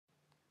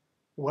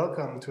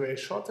Welcome to a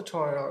short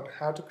tutorial on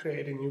how to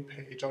create a new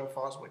page on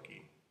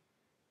Foswiki.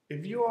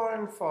 If you are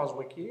in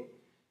Foswiki,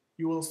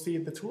 you will see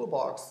the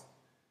toolbox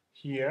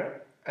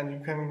here, and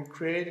you can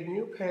create a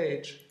new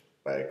page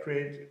by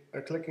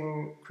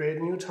clicking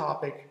Create New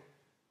Topic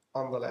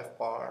on the left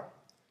bar.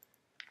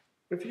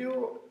 If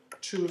you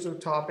choose a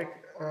topic,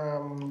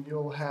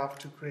 you'll have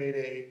to create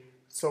a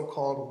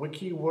so-called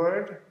wiki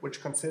word,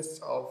 which consists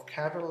of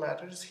capital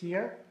letters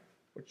here,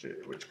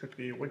 which could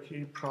be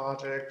wiki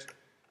project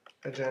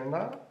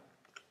agenda.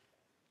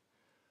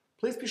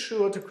 Please be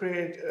sure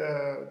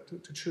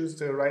to choose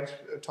the right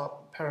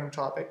parent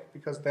topic,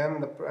 because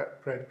then the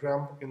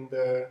breadcrumb in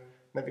the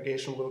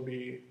navigation will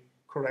be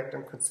correct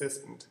and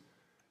consistent.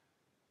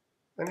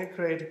 Then you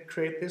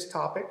create this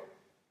topic,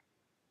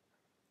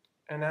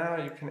 and now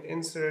you can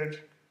insert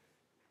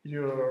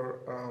your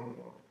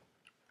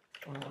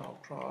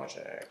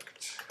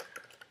project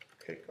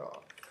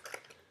kickoff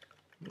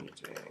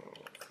meeting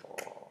for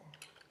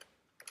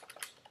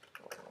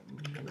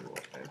new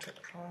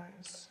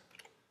enterprise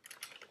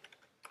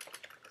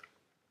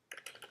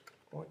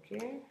Wiki.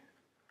 And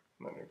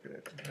then you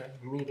could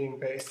have meeting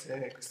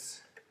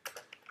basics,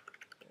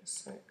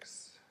 just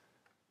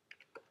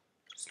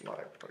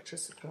like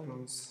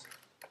participants,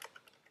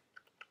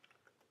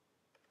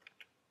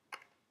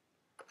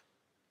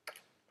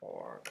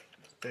 or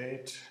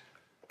date.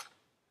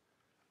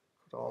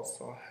 Could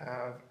also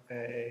have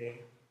an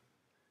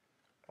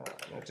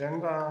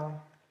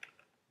agenda,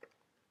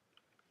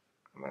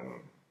 and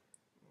then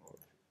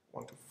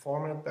want to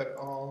format that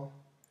all.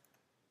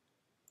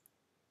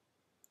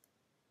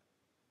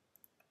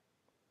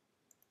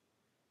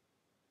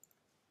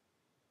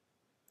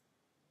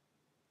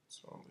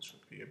 So this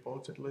should be a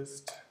bulleted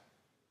list.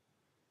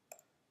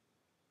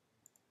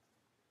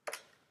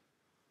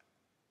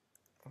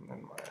 And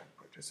then my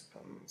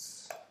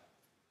participants,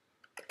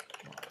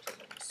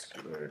 Martin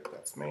Seibert,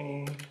 that's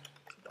me,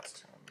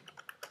 Sebastian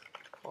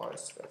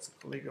Preuss, that's a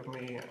colleague of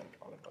me, and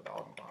Oliver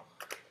Laudenbach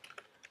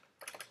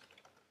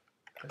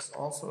is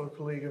also a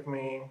colleague of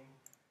me.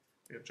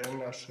 The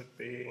agenda should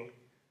be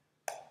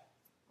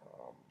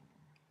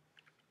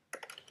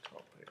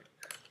topic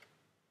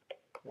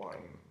 1,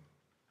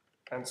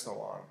 and so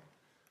on.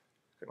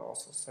 You can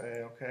also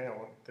say, okay, I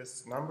want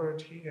this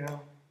numbered here.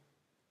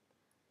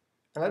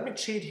 And let me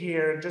cheat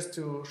here just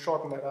to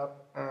shorten that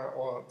up,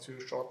 or to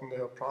shorten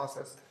the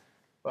process,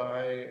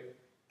 by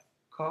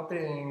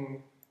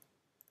copying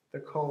the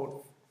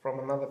code from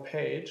another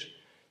page.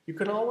 You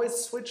can always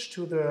switch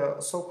to the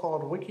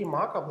so-called Wiki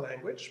markup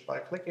language by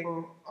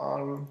clicking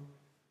on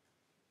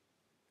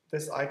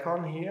this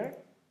icon here,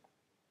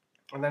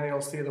 and then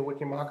you'll see the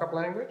Wiki markup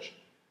language.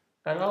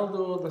 And I'll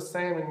do the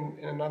same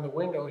in another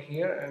window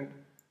here and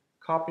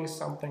copy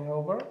something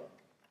over,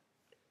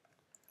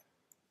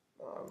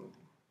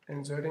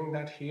 inserting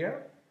that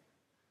here.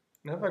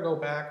 And if I go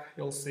back,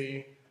 you'll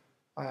see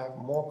I have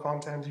more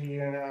content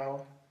here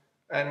now.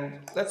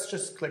 And let's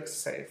just click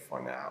Save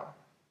for now.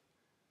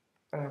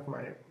 I have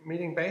my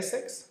meeting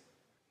basics.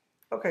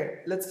 Okay,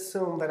 let's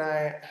assume that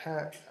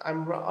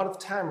I'm out of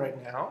time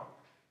right now,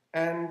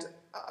 and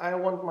I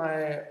want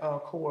my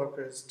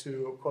coworkers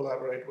to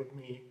collaborate with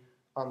me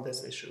on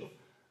this issue.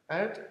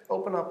 I'd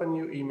open up a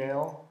new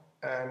email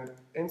and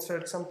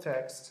insert some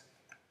text.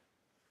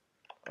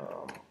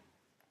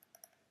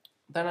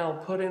 Then I'll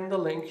put in the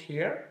link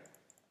here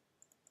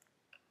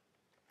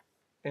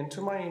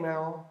into my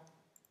email,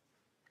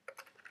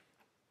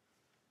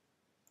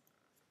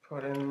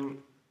 put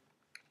in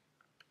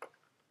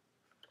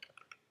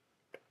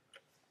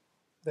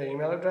the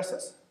email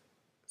addresses,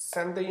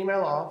 send the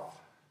email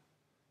off.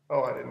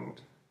 Oh, I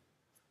didn't.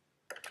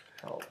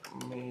 Help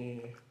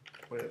me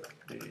with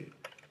the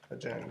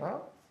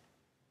agenda.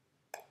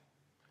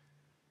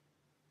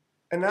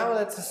 And now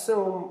let's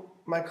assume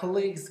my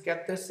colleagues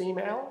get this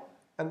email,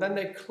 and then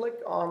they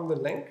click on the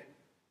link.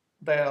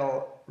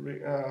 They'll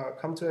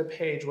come to a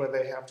page where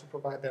they have to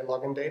provide their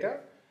login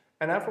data,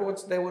 and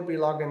afterwards they would be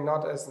logged in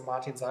not as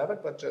Martin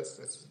Seibert, but just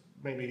as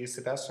maybe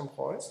Sebastian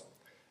Preuss.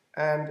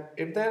 And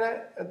if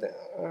then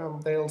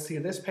they'll see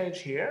this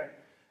page here,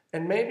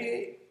 and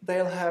maybe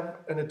they'll have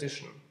an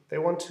addition. They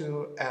want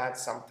to add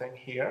something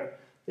here.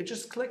 They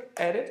just click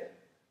Edit.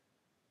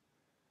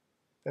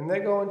 Then they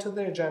go into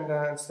the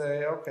agenda and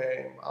say,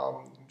 okay,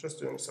 I'm just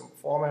doing some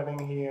formatting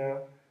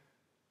here.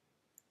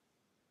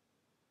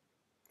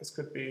 This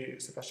could be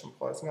Sebastian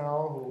Preuss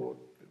now, who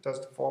does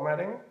the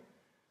formatting.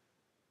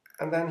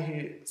 And then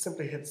he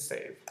simply hits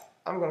Save.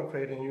 I'm going to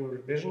create a new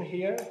revision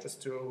here,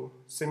 just to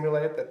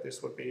simulate that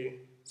this would be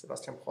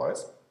Sebastian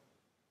Preuss.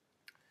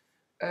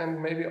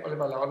 And maybe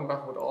Oliver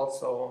Laudenbach would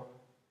also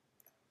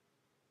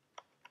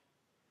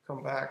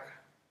come back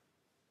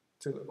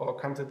to, or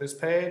come to this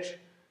page,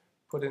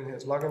 put in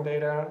his login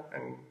data,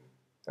 and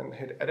then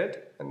hit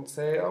Edit and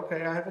say,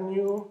 okay, I have a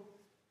new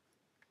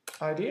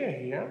idea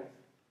here.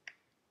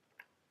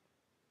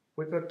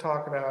 We could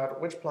talk about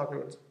which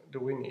plugins do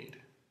we need.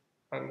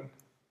 And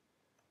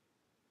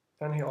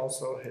then he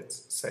also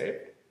hits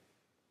Save.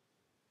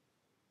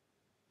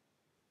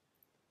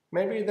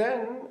 Maybe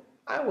then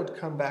I would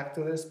come back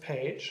to this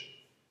page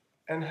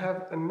and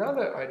have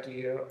another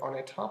idea on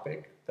a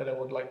topic that I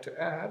would like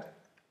to add,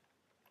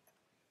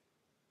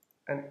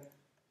 and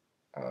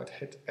I would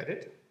hit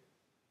edit,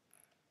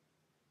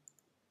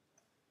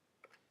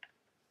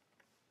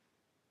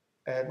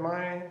 add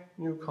my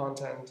new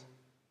content,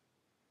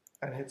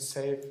 and hit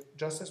save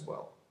just as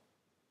well.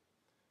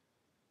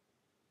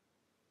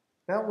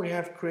 Now we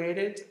have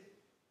created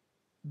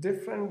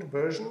different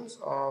versions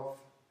of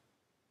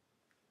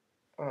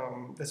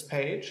this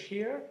page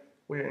here.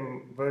 We're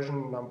in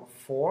version number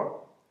 4.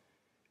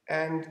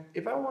 And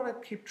if I want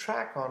to keep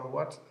track on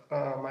what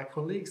my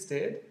colleagues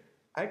did,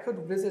 I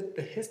could visit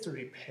the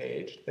history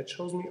page that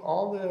shows me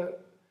all the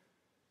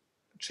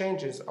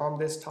changes on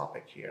this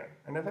topic here.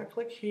 And if I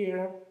click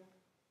here,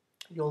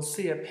 you'll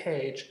see a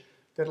page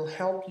that'll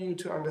help you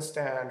to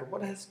understand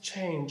what has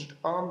changed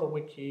on the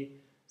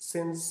wiki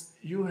since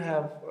you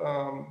have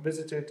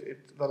visited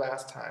it the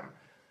last time.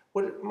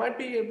 What might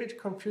be a bit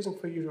confusing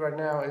for you right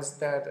now is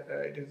that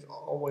it is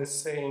always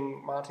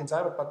saying Martin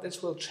Seibert, but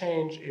this will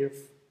change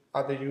if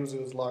other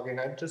users log in.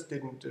 I just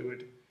didn't do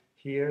it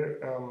here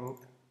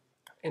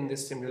in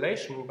this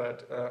simulation,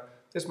 but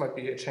this might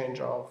be a change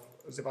of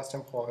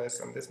Sebastian Preuss,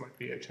 and this might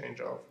be a change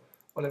of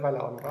Oliver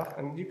Laudenbach.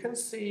 And you can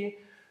see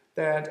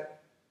that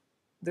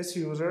this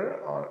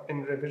user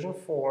in revision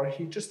 4,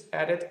 he just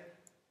added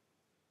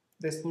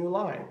this new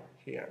line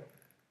here.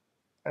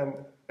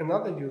 And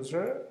another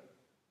user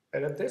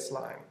added this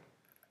line.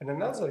 And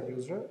another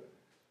user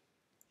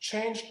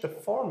changed the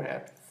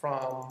format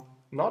from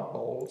not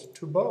bold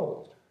to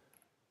bold.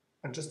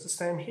 And just the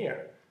same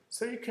here.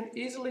 So you can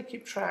easily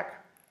keep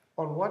track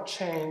on what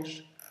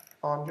changed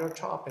on your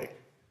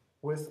topic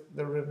with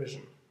the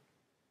revision.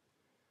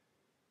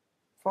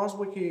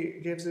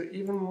 Foswiki gives you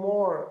even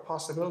more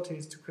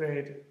possibilities to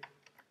create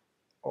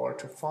or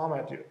to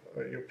format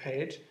your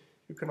page.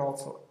 You can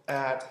also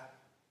add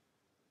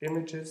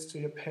images to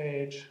your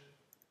page.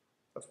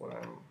 That's what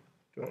I'm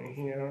doing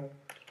here.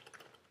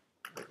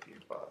 Wiki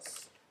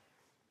bus.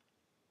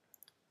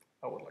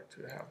 I would like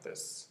to have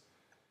this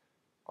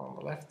on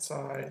the left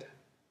side.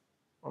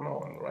 Oh no,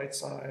 on the right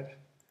side.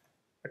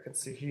 I can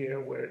see here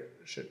where it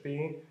should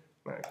be.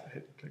 I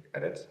click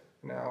edit.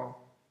 Now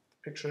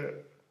the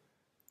picture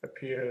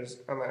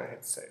appears, and then I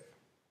hit save.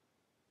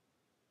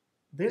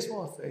 This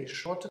was a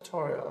short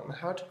tutorial on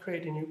how to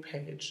create a new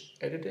page,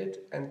 edit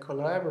it, and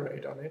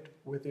collaborate on it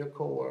with your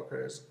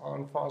coworkers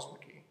on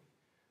Foswiki.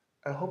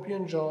 I hope you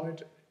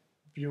enjoyed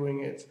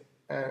viewing it,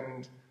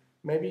 and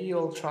maybe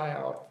you'll try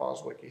out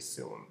Foswiki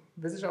soon.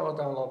 Visit our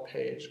download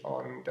page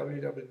on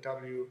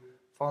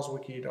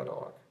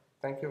www.foswiki.org.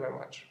 Thank you very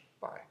much.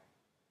 Bye.